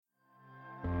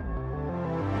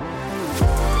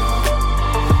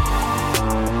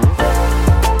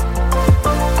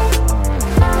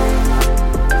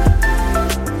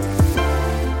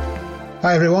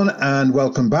Hi, everyone, and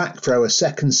welcome back for our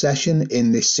second session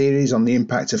in this series on the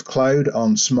impact of cloud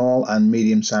on small and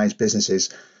medium-sized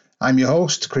businesses. I'm your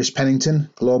host, Chris Pennington,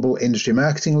 Global Industry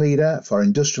Marketing Leader for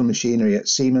Industrial Machinery at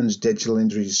Siemens Digital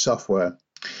Industries Software.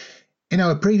 In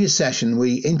our previous session,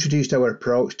 we introduced our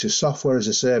approach to software as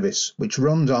a service, which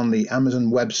runs on the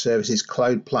Amazon Web Services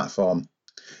cloud platform.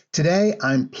 Today,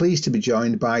 I'm pleased to be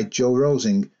joined by Joe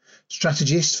Rosing,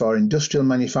 strategist for industrial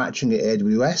manufacturing at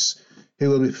AWS, who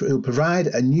will provide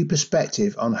a new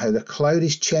perspective on how the cloud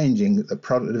is changing the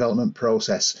product development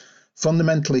process,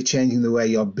 fundamentally changing the way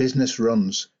your business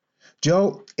runs.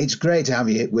 Joe, it's great to have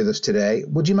you with us today.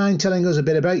 Would you mind telling us a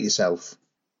bit about yourself?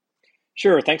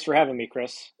 Sure. Thanks for having me,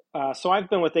 Chris. So I've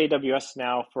been with AWS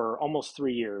now for almost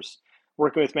 3 years,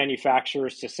 working with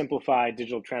manufacturers to simplify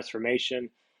digital transformation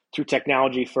through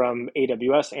technology from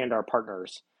AWS and our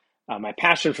partners. My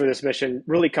passion for this mission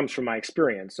really comes from my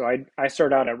experience. So I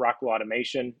started out at Rockwell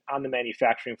Automation on the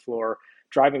manufacturing floor,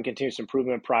 driving continuous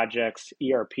improvement projects,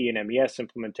 ERP and MES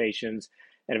implementations,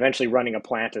 and eventually running a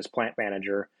plant as plant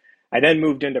manager. I then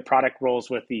moved into product roles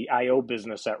with the IO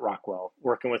business at Rockwell,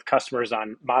 working with customers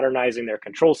on modernizing their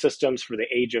control systems for the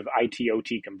age of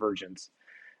IT/OT convergence.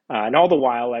 And all the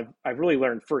while, I've really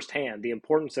learned firsthand the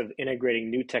importance of integrating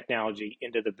new technology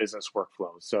into the business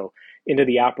workflows. So, into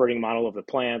the operating model of the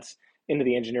plants, into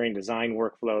the engineering design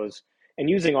workflows, and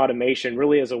using automation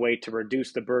really as a way to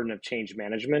reduce the burden of change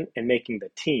management and making the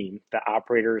team, the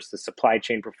operators, the supply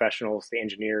chain professionals, the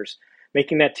engineers,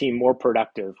 making that team more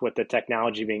productive with the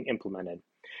technology being implemented.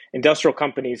 Industrial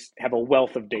companies have a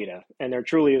wealth of data, and there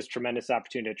truly is tremendous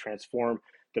opportunity to transform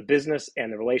the business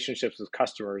and the relationships with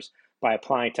customers by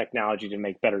applying technology to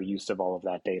make better use of all of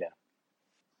that data.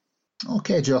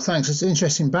 Okay, Joe, thanks. It's an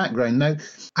interesting background. Now,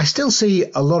 I still see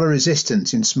a lot of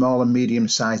resistance in small and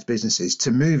medium-sized businesses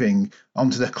to moving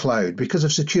onto the cloud because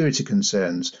of security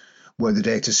concerns. Where the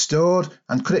data is stored,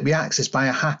 and could it be accessed by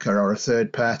a hacker or a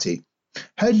third party?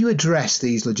 How do you address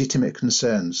these legitimate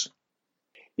concerns?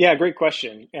 Yeah, great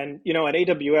question. And at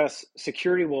AWS,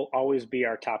 security will always be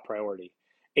our top priority.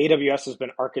 AWS has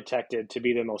been architected to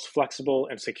be the most flexible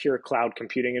and secure cloud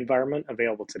computing environment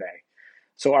available today.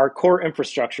 So our core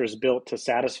infrastructure is built to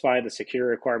satisfy the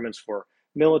security requirements for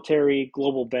military,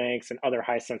 global banks, and other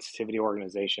high sensitivity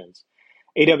organizations.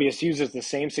 AWS uses the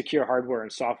same secure hardware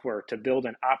and software to build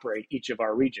and operate each of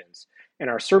our regions, and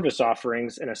our service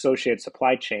offerings and associated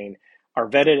supply chain are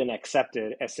vetted and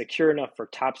accepted as secure enough for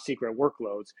top secret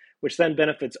workloads, which then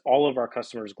benefits all of our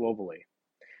customers globally.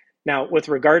 Now, with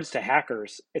regards to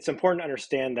hackers, it's important to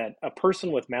understand that a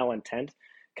person with malintent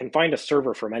can find a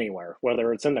server from anywhere,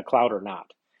 whether it's in the cloud or not.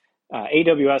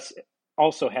 AWS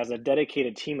also has a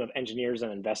dedicated team of engineers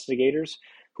and investigators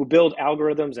who build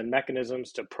algorithms and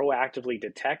mechanisms to proactively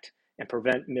detect and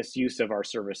prevent misuse of our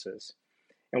services.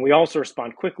 And we also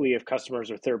respond quickly if customers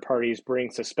or third parties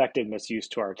bring suspected misuse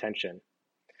to our attention.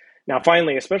 Now,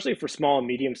 finally, especially for small and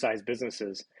medium-sized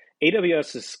businesses,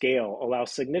 AWS's scale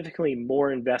allows significantly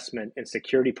more investment in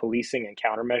security policing and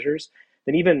countermeasures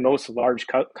than even most large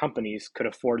companies could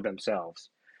afford themselves.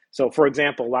 So, for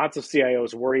example, lots of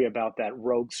CIOs worry about that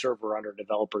rogue server on their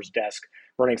developer's desk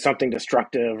running something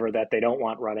destructive or that they don't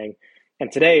want running.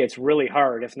 And today, it's really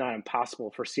hard, if not impossible,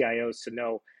 for CIOs to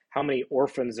know how many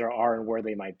orphans there are and where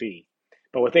they might be.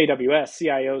 But with AWS,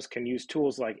 CIOs can use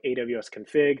tools like AWS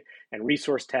Config and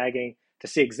resource tagging to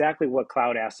see exactly what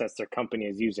cloud assets their company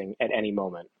is using at any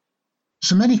moment.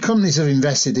 So many companies have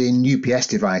invested in UPS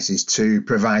devices to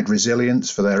provide resilience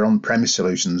for their on-premise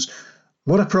solutions.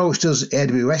 What approach does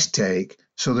AWS take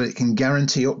so that it can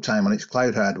guarantee uptime on its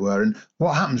cloud hardware, and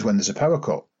what happens when there's a power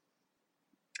cut?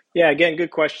 Yeah, again, good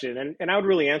question. And I would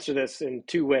really answer this in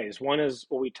two ways. One is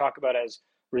what we talk about as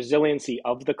resiliency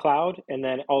of the cloud, and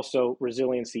then also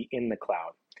resiliency in the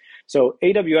cloud. So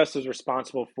AWS is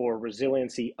responsible for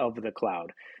resiliency of the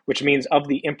cloud, which means of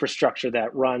the infrastructure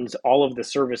that runs all of the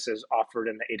services offered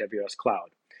in the AWS cloud.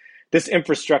 This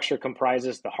infrastructure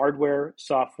comprises the hardware,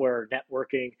 software,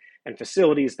 networking, and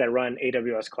facilities that run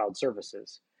AWS cloud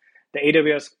services. The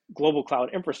AWS Global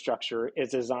Cloud Infrastructure is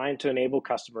designed to enable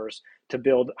customers to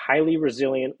build highly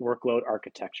resilient workload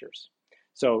architectures.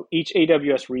 So each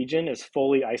AWS region is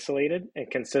fully isolated and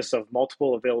consists of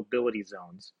multiple availability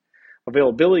zones.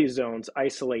 Availability zones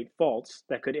isolate faults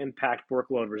that could impact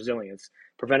workload resilience,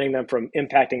 preventing them from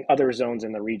impacting other zones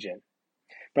in the region.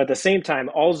 But at the same time,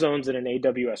 all zones in an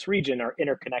AWS region are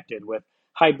interconnected with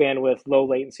high bandwidth, low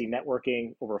latency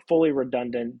networking over fully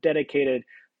redundant, dedicated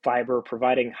fiber,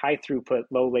 providing high throughput,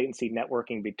 low latency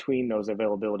networking between those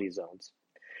availability zones.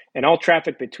 And all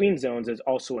traffic between zones is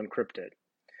also encrypted.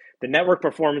 The network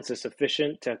performance is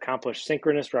sufficient to accomplish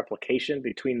synchronous replication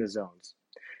between the zones.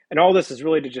 And all this is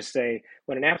really to just say,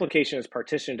 when an application is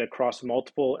partitioned across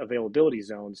multiple availability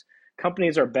zones,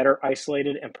 companies are better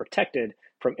isolated and protected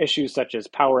from issues such as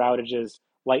power outages,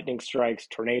 lightning strikes,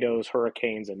 tornadoes,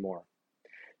 hurricanes, and more.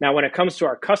 Now, when it comes to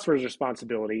our customers'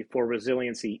 responsibility for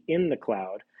resiliency in the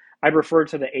cloud, I'd refer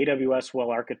to the AWS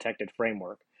well-architected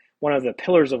framework, one of the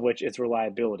pillars of which is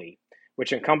reliability,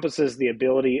 which encompasses the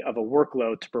ability of a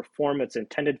workload to perform its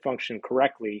intended function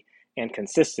correctly and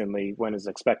consistently when it's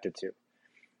expected to.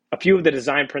 A few of the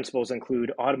design principles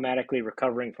include automatically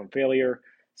recovering from failure,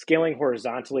 scaling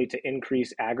horizontally to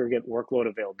increase aggregate workload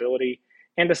availability,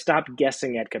 and to stop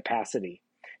guessing at capacity.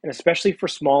 And especially for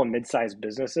small and mid-sized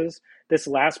businesses, this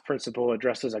last principle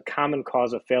addresses a common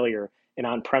cause of failure in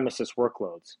on-premises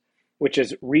workloads, which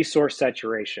is resource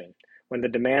saturation, when the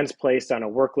demands placed on a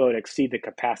workload exceed the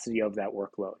capacity of that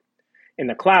workload. In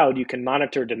the cloud, you can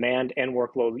monitor demand and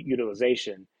workload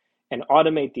utilization and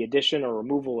automate the addition or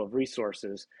removal of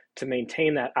resources to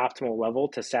maintain that optimal level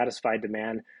to satisfy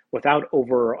demand without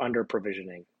over or under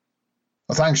provisioning.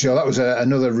 Well, thanks, Joe. That was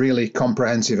another really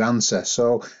comprehensive answer.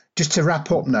 So just to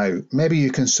wrap up now, maybe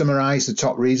you can summarize the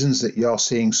top reasons that you're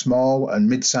seeing small and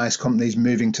mid-sized companies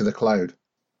moving to the cloud.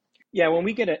 Yeah, when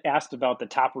we get asked about the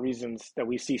top reasons that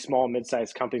we see small and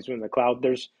mid-sized companies moving to the cloud,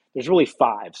 there's really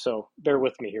 5, so bear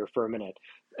with me here for a minute.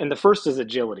 And the first is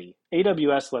agility.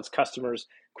 AWS lets customers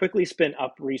quickly spin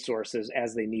up resources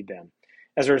as they need them.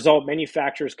 As a result,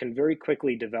 manufacturers can very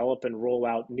quickly develop and roll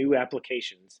out new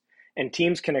applications, and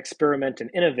teams can experiment and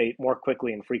innovate more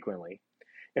quickly and frequently.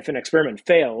 If an experiment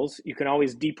fails, you can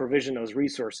always deprovision those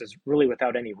resources really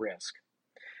without any risk.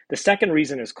 The second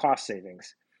reason is cost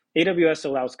savings. AWS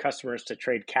allows customers to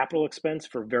trade capital expense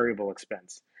for variable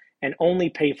expense and only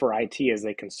pay for IT as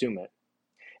they consume it.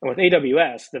 And with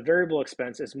AWS, the variable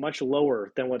expense is much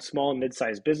lower than what small and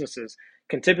mid-sized businesses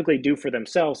can typically do for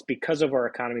themselves because of our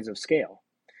economies of scale.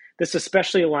 This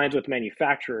especially aligns with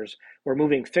manufacturers where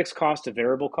moving fixed cost to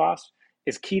variable cost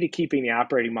is key to keeping the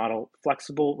operating model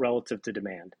flexible relative to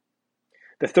demand.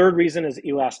 The third reason is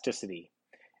elasticity.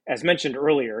 As mentioned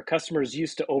earlier, customers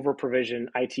used to over-provision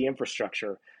IT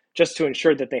infrastructure just to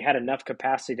ensure that they had enough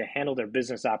capacity to handle their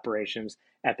business operations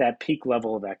at that peak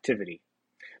level of activity.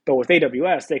 But with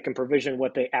AWS, they can provision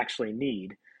what they actually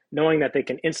need, knowing that they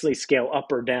can instantly scale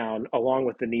up or down along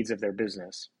with the needs of their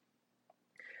business.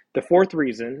 The fourth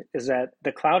reason is that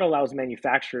the cloud allows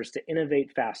manufacturers to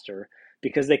innovate faster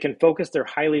because they can focus their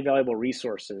highly valuable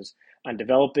resources on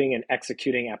developing and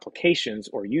executing applications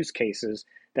or use cases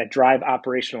that drive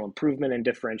operational improvement and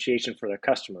differentiation for their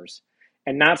customers,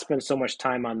 and not spend so much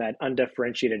time on that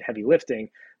undifferentiated heavy lifting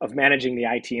of managing the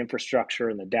IT infrastructure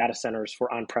and the data centers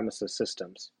for on-premises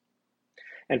systems.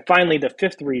 And finally, the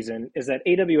fifth reason is that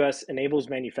AWS enables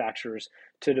manufacturers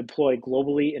to deploy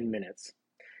globally in minutes.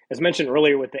 As mentioned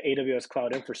earlier with the AWS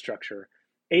cloud infrastructure,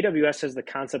 AWS has the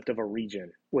concept of a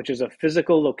region, which is a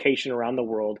physical location around the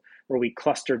world where we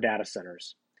cluster data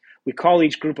centers. We call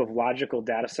each group of logical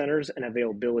data centers an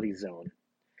availability zone.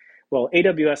 Well,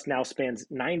 AWS now spans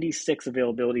 96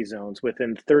 availability zones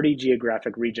within 30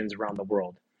 geographic regions around the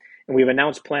world. And we've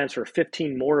announced plans for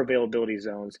 15 more availability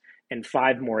zones and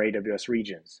 5 more AWS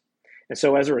regions. And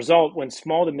so as a result, when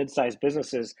small to mid-sized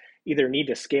businesses either need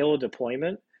to scale a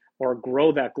deployment or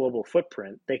grow that global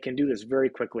footprint, they can do this very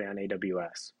quickly on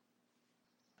AWS.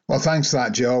 Well, thanks for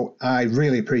that, Joe. I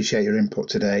really appreciate your input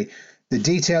today. The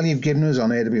detail you've given us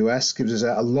on AWS gives us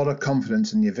a lot of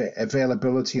confidence in the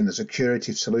availability and the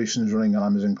security of solutions running on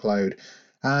Amazon Cloud.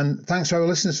 And thanks to our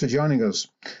listeners for joining us.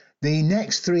 The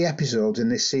next 3 episodes in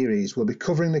this series will be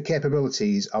covering the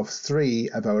capabilities of 3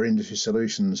 of our industry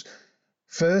solutions.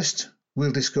 First,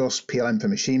 we'll discuss PLM for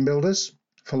machine builders,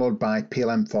 followed by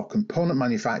PLM for component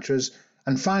manufacturers,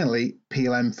 and finally,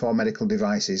 PLM for medical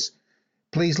devices.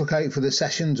 Please look out for the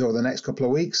sessions over the next couple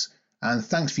of weeks, and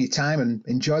thanks for your time and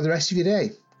enjoy the rest of your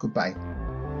day. Goodbye.